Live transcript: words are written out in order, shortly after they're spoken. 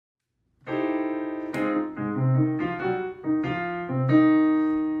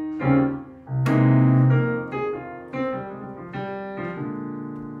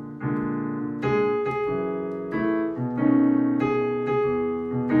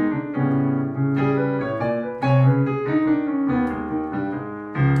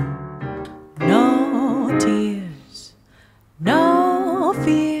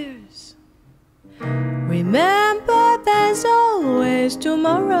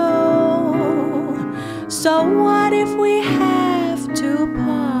So what if we have to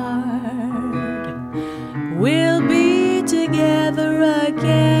part? We'll be together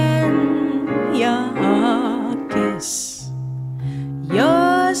again. Your kiss,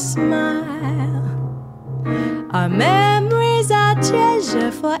 your smile, our memories I'll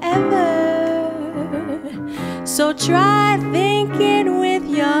treasure forever. So try thinking with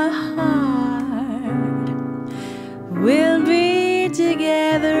your heart. We'll be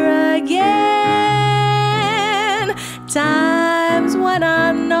together again. Times when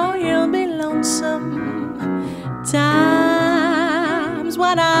I know you'll be lonesome, times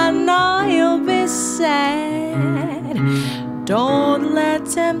when I know you'll be sad. Don't let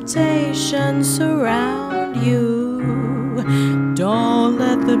temptation surround you. Don't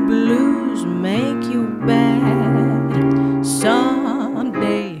let the blues make you bad.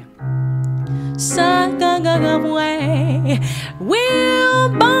 Someday, some way, we'll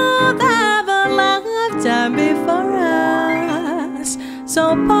both have a lifetime before us.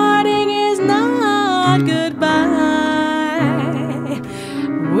 So parting is not goodbye.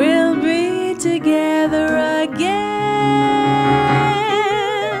 We'll be together again.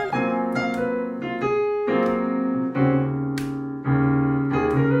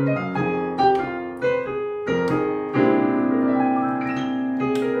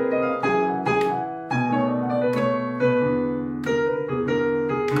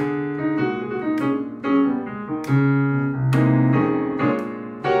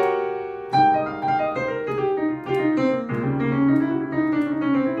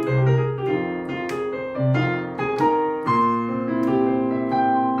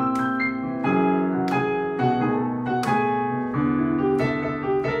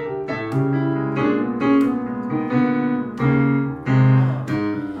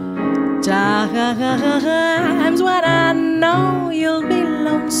 Times when I know you'll be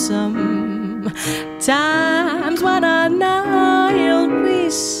lonesome, times when I know you'll be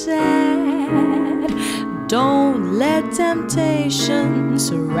sad. Don't let temptation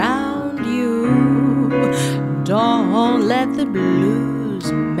surround you. Don't let the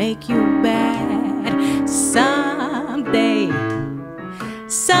blues make you bad. Someday,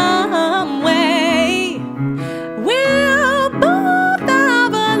 some way, we'll both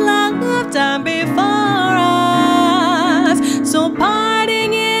have a lifetime before us. So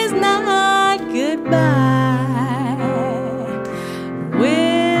parting is not goodbye.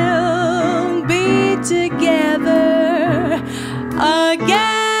 We'll be together again.